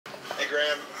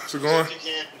Graham. How's it going? If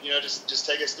you can, just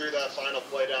take us through that final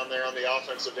play down there on the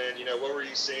offensive end. What were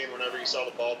you seeing whenever you saw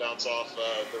the ball bounce off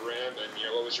the rim,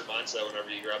 and what was your mindset whenever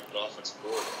you grabbed the offensive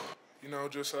board?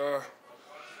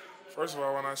 First of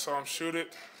all, when I saw him shoot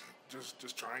it,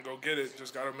 just try and go get it.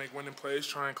 Just got to make winning plays,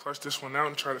 try and clutch this one out,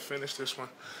 and try to finish this one.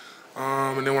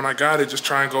 And then when I got it, just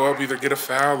try and go up, either get a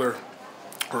foul or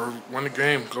win the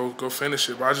game, go finish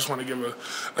it. But I just want to give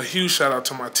a huge shout out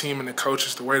to my team and the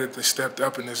coaches, the way that they stepped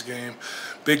up in this game.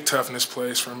 Big toughness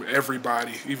plays from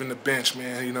everybody, even the bench,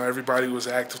 man. Everybody was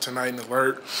active tonight and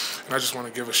alert. And I just want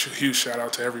to give a huge shout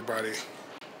out to everybody.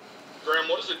 Graham,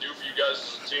 what does it do for you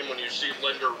guys as a team when you see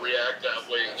Linder react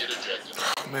that way and get ejected?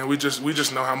 Man, we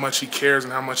just know how much he cares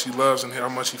and how much he loves and how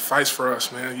much he fights for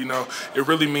us, man. It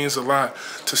really means a lot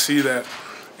to see that.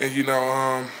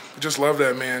 And, just love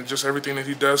that, man. Just everything that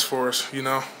he does for us,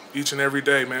 each and every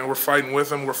day, man. We're fighting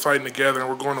with him, we're fighting together, and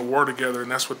we're going to war together, and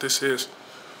that's what this is.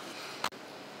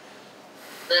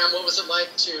 Graham, what was it like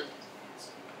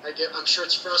I'm sure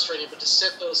it's frustrating, but to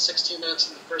sit those 16 minutes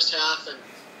in the first half and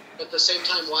at the same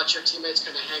time watch your teammates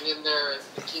kind of hang in there and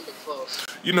keep it close?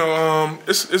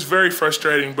 It's very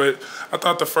frustrating, but I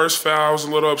thought the first foul, I was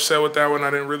a little upset with that one. I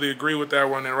didn't really agree with that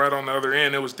one, and right on the other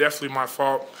end, it was definitely my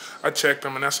fault. I checked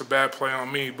him, and that's a bad play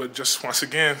on me, but just once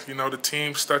again, the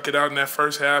team stuck it out in that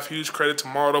first half. Huge credit to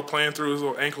Maldo playing through his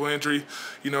little ankle injury.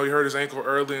 He hurt his ankle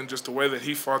early, and just the way that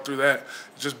he fought through that,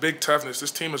 just big toughness.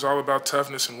 This team is all about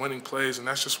toughness and winning plays, and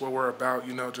that's just what we're about,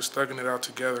 just thugging it out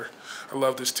together. I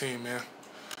love this team, man.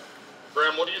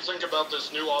 Graham, what do you think about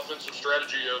this new offensive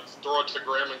strategy of throw it to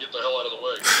Graham and get the hell out of the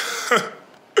way?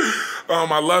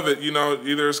 I love it.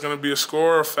 Either it's going to be a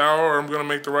score, a foul, or I'm going to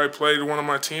make the right play to one of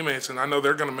my teammates, and I know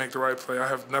they're going to make the right play. I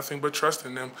have nothing but trust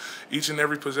in them each and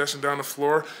every possession down the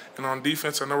floor. And on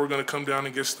defense, I know we're going to come down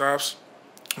and get stops,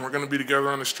 and we're going to be together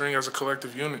on the string as a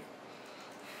collective unit.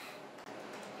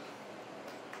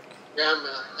 Graham,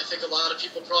 I think a lot of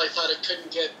people probably thought it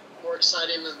couldn't get more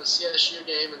exciting than the CSU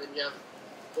game, and then you have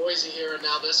Boise here and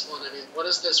now this one. I mean, what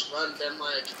has this run been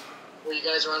like where you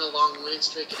guys are on a long winning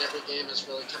streak and every game is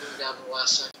really coming down to the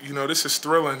last second? This is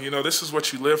thrilling. This is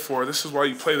what you live for. This is why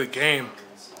you play the game,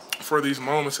 for these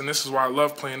moments, and this is why I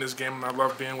love playing this game and I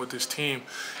love being with this team.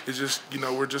 It's just,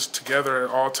 we're just together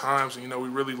at all times, and, we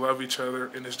really love each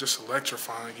other, and it's just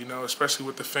electrifying, especially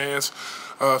with the fans.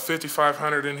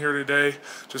 5,500 in here today.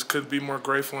 Just couldn't be more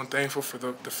grateful and thankful for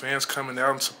the fans coming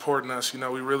out and supporting us. We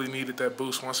really needed that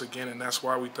boost once again, and that's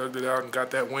why we thugged it out and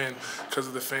got that win, because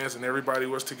of the fans, and everybody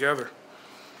was together.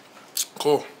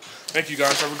 Cool. Thank you,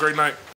 guys. Have a great night.